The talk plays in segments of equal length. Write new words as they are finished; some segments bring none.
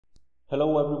Hello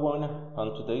everyone,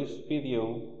 on today's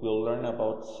video we'll learn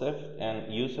about SIFT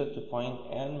and use it to find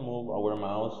and move our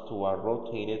mouse to a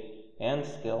rotated and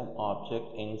scaled object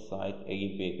inside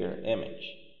a bigger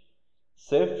image.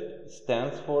 SIFT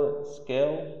stands for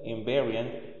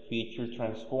Scale-Invariant Feature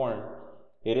Transform.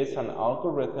 It is an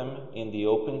algorithm in the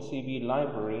OpenCV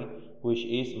library which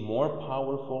is more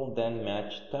powerful than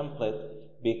matchtemplate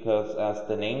because, as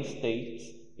the name states,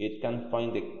 it can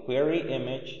find the query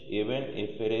image even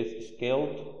if it is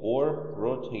scaled or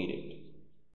rotated.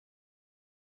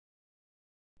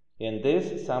 In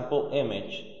this sample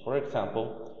image, for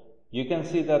example, you can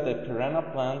see that the piranha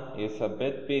plant is a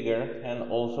bit bigger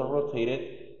and also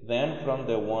rotated than from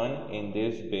the one in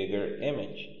this bigger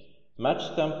image.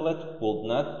 Matchtemplate will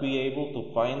not be able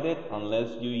to find it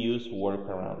unless you use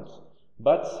workarounds,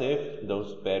 but SIFT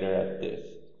does better at this.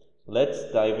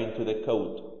 Let's dive into the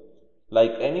code.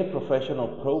 Like any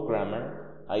professional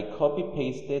programmer, I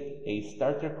copy-pasted a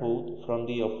starter code from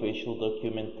the official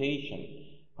documentation.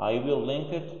 I will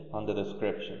link it on the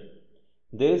description.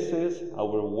 This is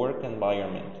our work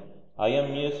environment. I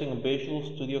am using Visual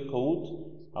Studio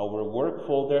Code. Our work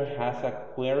folder has a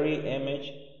query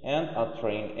image and a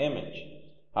train image.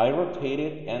 I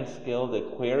rotated and scaled the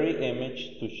query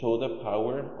image to show the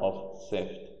power of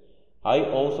SIFT. I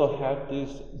also have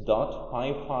this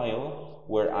 .py file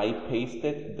where I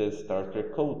pasted the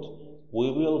starter code.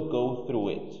 We will go through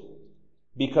it.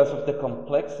 Because of the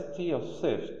complexity of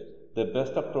SIFT, the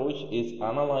best approach is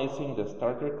analyzing the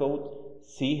starter code,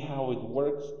 see how it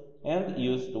works, and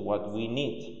use what we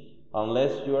need.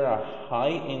 Unless you are a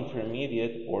high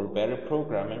intermediate or better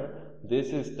programmer,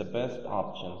 this is the best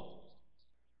option.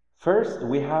 First,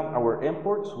 we have our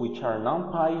imports, which are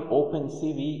NumPy,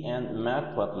 OpenCV, and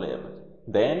matplotlib.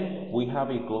 Then we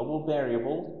have a global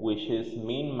variable, which is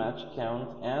min match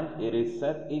count, and it is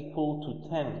set equal to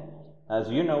 10. As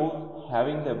you know,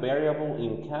 having the variable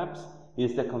in caps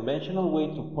is the conventional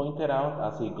way to point it out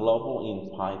as a global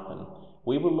in Python.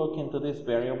 We will look into this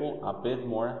variable a bit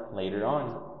more later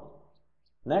on.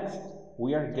 Next,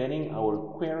 we are getting our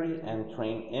query and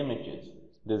train images.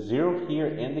 The 0 here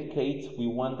indicates we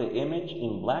want the image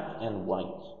in black and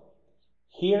white.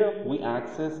 Here we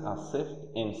access a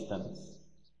SIFT instance.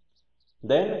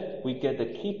 Then we get the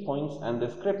key points and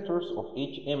descriptors of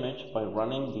each image by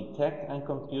running detect and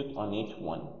compute on each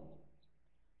one.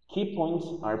 Key points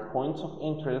are points of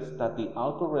interest that the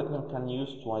algorithm can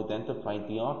use to identify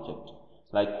the object,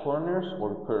 like corners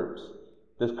or curves.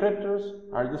 Descriptors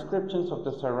are descriptions of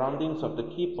the surroundings of the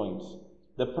key points.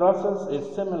 The process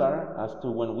is similar as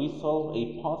to when we solve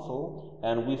a puzzle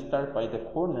and we start by the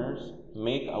corners,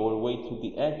 make our way to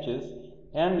the edges,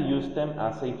 and use them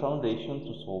as a foundation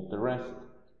to solve the rest.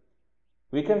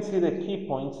 We can see the key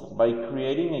points by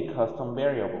creating a custom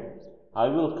variable. I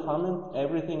will comment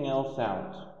everything else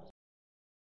out.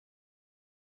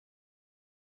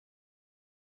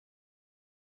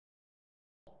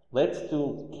 Let's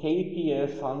do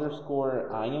kps_img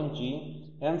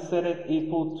and set it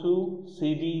equal to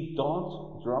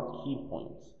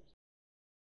cv.dropKeyPoints.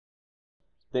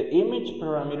 The image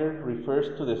parameter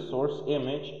refers to the source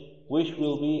image, which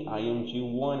will be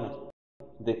img1.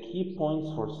 The key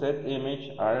points for set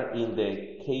image are in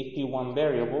the kp1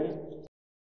 variable,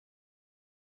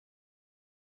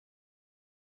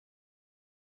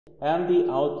 and the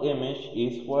out image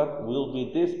is what will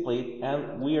be displayed,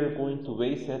 and we are going to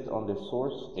base it on the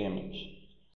source image.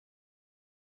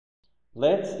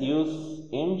 Let's use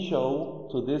ImShow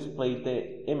to display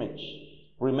the image.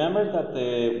 Remember that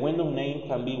the window name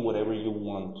can be whatever you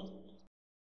want.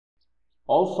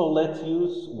 Also, let's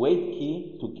use wait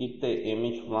key to keep the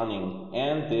image running,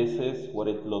 and this is what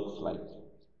it looks like.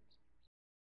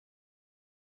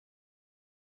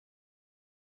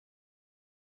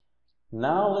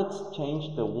 Now let's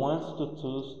change the 1s to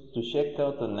 2s to check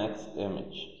out the next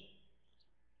image.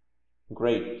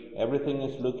 Great, everything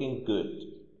is looking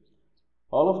good.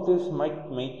 All of this might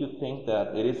make you think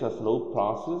that it is a slow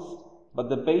process, but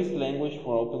the base language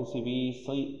for OpenCV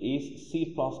is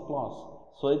C++,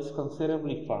 so it's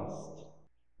considerably fast.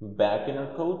 Back in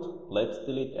our code, let's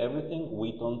delete everything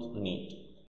we don't need.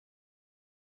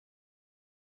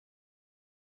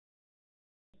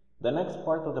 The next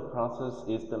part of the process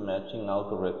is the matching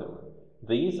algorithm.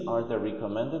 These are the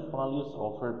recommended values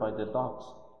offered by the docs.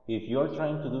 If you're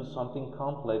trying to do something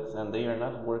complex and they are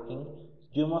not working,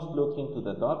 you must look into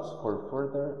the docs for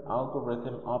further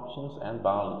algorithm options and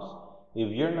values.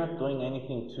 If you're not doing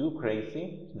anything too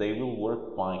crazy, they will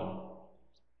work fine.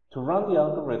 To run the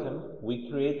algorithm, we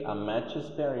create a matches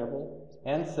variable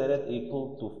and set it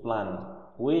equal to flan,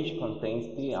 which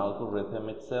contains the algorithm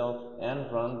itself,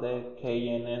 and run the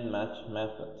knn match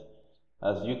method.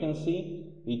 As you can see,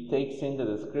 it takes in the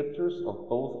descriptors of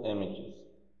both images.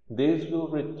 This will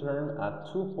return a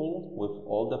tuple with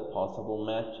all the possible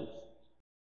matches.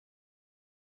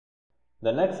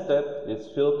 The next step is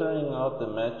filtering out the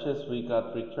matches we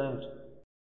got returned.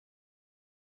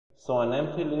 So an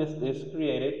empty list is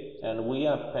created and we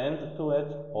append to it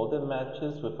all the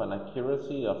matches with an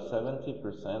accuracy of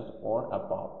 70% or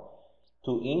above.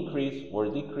 To increase or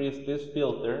decrease this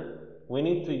filter, we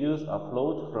need to use a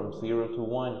float from 0 to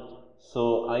 1.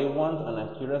 So I want an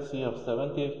accuracy of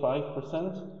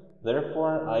 75%,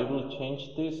 therefore I will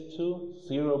change this to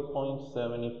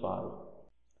 0.75.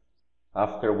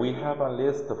 After we have a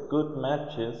list of good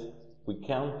matches, we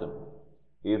count them.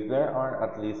 If there are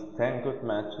at least 10 good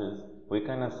matches, we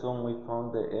can assume we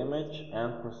found the image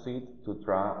and proceed to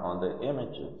draw on the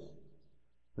images.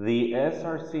 The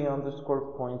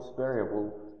src_points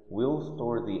variable will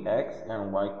store the x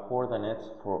and y coordinates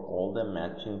for all the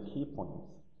matching key points.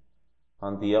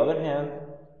 On the other hand,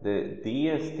 the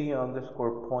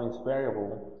dst_points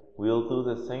variable will do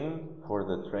the same for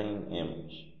the training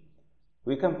image.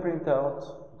 We can print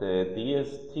out the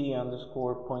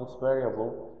dst_points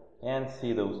variable and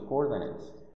see those coordinates.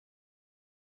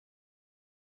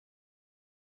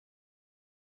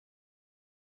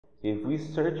 If we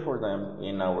search for them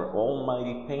in our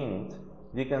almighty paint,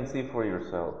 you can see for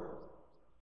yourself.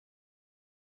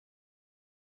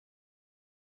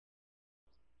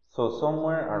 So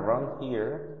somewhere around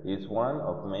here is one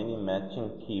of many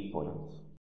matching key points.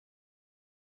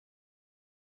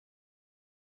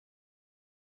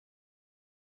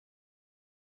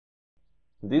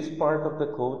 This part of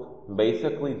the code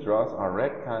basically draws a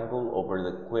rectangle over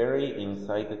the query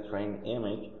inside the trained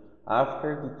image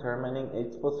after determining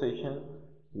its position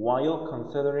while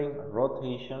considering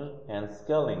rotation and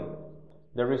scaling.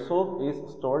 The result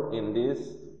is stored in this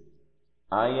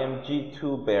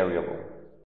img2 variable.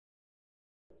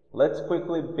 Let's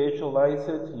quickly visualize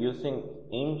it using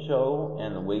imshow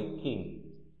and wait key.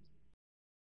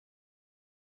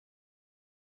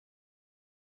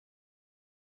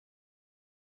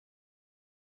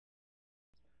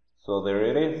 So there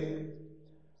it is.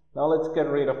 Now let's get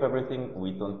rid of everything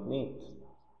we don't need.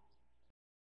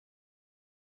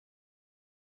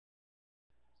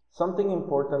 Something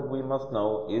important we must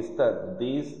know is that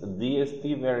this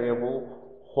dst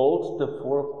variable holds the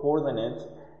 4 coordinates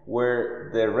where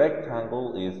the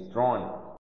rectangle is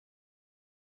drawn.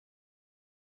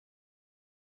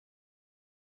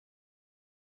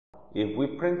 If we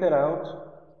print it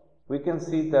out, we can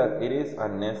see that it is a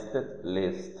nested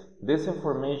list. This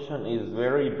information is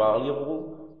very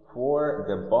valuable for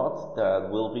the bots that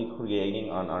we'll be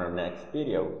creating on our next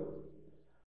video.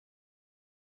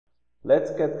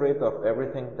 Let's get rid of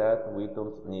everything that we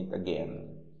don't need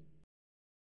again.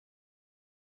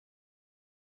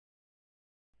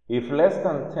 If less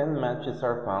than 10 matches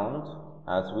are found,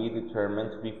 as we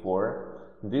determined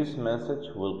before, this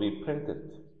message will be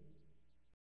printed.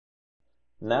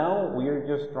 Now we are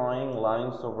just drawing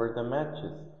lines over the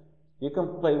matches. You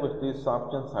can play with these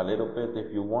options a little bit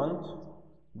if you want,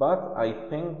 but I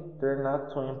think they're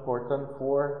not too important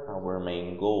for our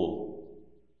main goal.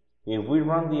 If we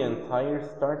run the entire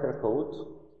starter code,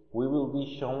 we will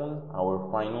be shown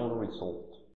our final result.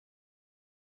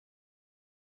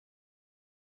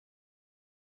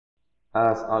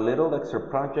 As a little extra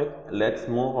project, let's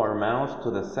move our mouse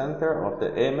to the center of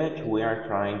the image we are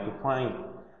trying to find.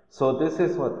 So this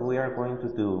is what we are going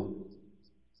to do.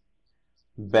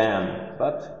 Bam!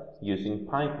 But using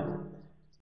Python.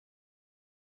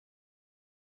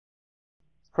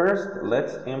 First,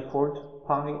 let's import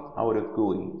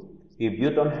PyAutoGUI. If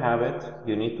you don't have it,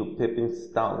 you need to pip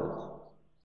install it.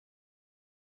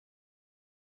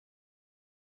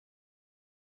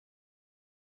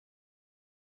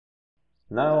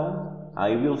 Now,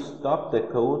 I will stop the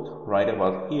code right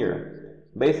about here.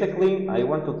 Basically, I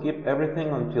want to keep everything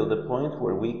until the point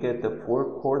where we get the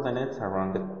 4 coordinates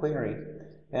around the query.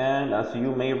 And as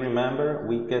you may remember,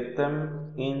 we get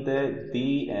them in the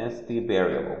dst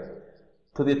variable.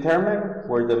 To determine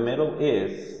where the middle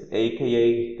is,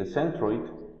 aka the centroid,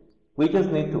 we just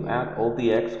need to add all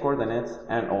the x coordinates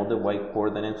and all the y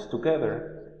coordinates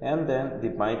together, and then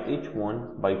divide each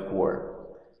one by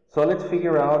 4. So let's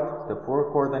figure out the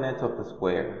 4 coordinates of the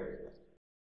square.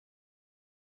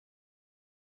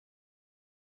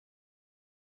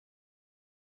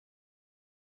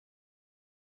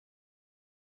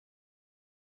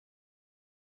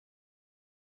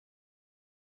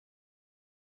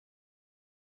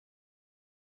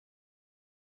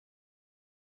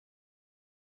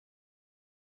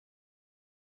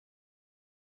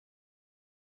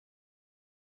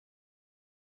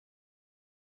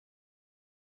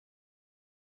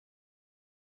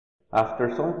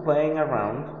 After some playing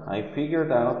around, I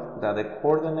figured out that the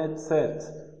coordinate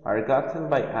sets are gotten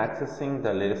by accessing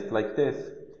the list like this.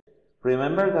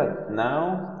 Remember that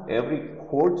now every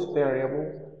quartz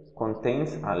variable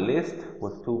contains a list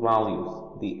with two values,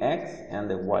 the x and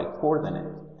the y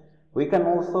coordinate. We can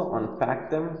also unpack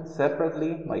them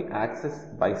separately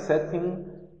by setting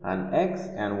an x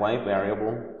and y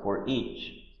variable for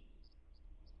each.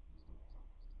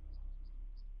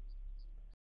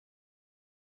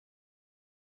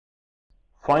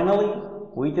 Finally,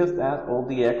 we just add all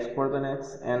the x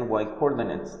coordinates and y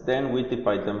coordinates, then we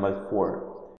divide them by 4.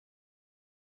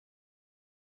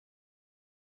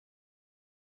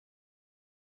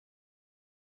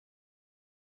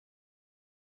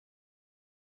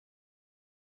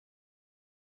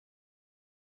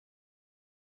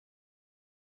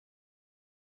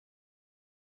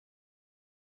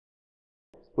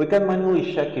 We can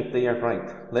manually check if they are right.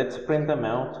 Let's print them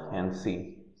out and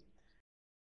see.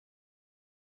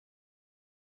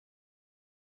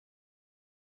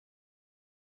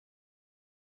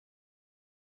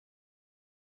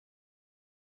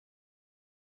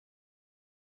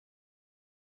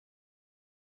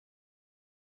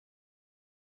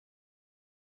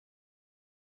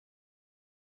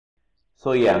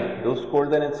 So yeah, those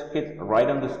coordinates fit right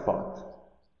on the spot.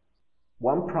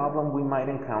 One problem we might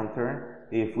encounter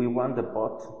if we want the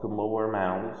bot to move our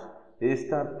mouse is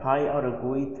that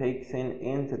PyAutoGUI takes in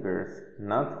integers,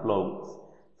 not floats.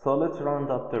 So let's round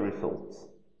up the results.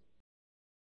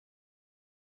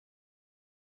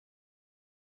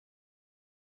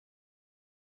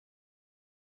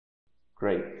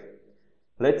 Great.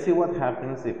 Let's see what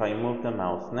happens if I move the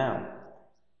mouse now.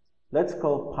 Let's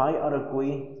call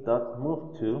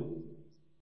PyAutoGUI.moveTo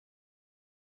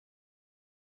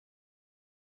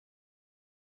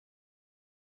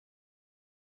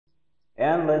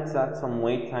and let's add some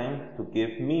wait time to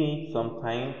give me some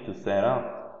time to set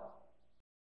up.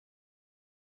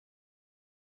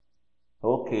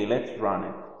 Okay, let's run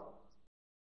it.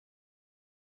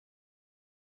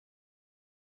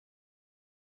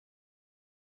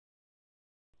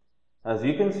 As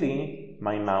you can see,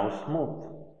 my mouse moved,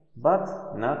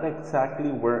 but not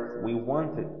exactly where we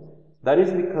wanted. That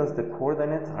is because the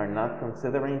coordinates are not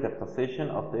considering the position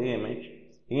of the image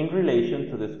in relation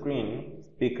to the screen,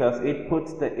 because it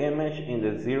puts the image in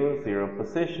the 0, 0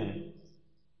 position.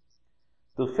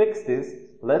 To fix this,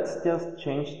 let's just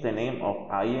change the name of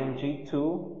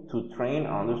img2 to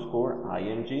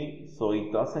train_img so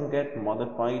it doesn't get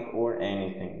modified or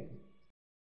anything.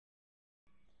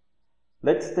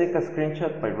 Let's take a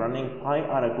screenshot by running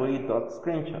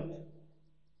PyAutoGUI.screenshot.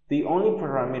 The only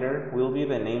parameter will be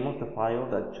the name of the file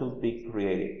that should be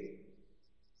created.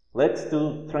 Let's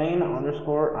do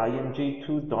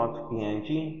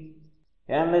train_img2.png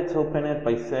and let's open it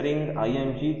by setting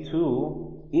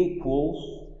img2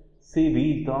 equals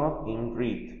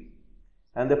cv.inRead.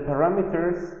 And the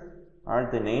parameters are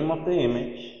the name of the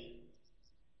image,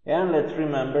 and let's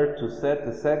remember to set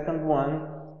the second one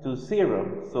to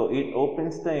 0 so it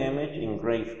opens the image in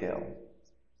grayscale.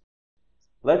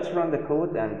 Let's run the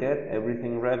code and get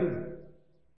everything ready.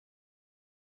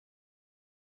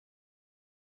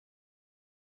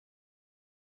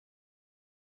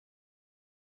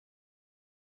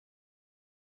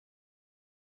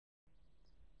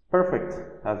 Perfect.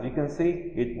 As you can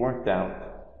see, it worked out.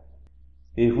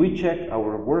 If we check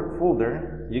our work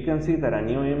folder, you can see that a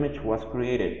new image was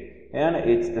created, and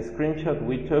it's the screenshot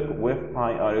we took with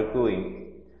PyAutoGUI.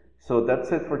 So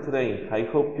that's it for today. I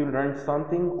hope you learned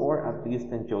something or at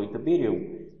least enjoyed the video.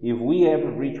 If we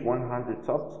ever reach 100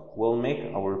 subs, we'll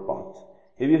make our bot.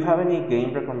 If you have any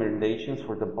game recommendations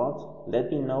for the bot,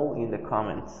 let me know in the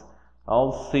comments.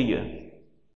 I'll see you.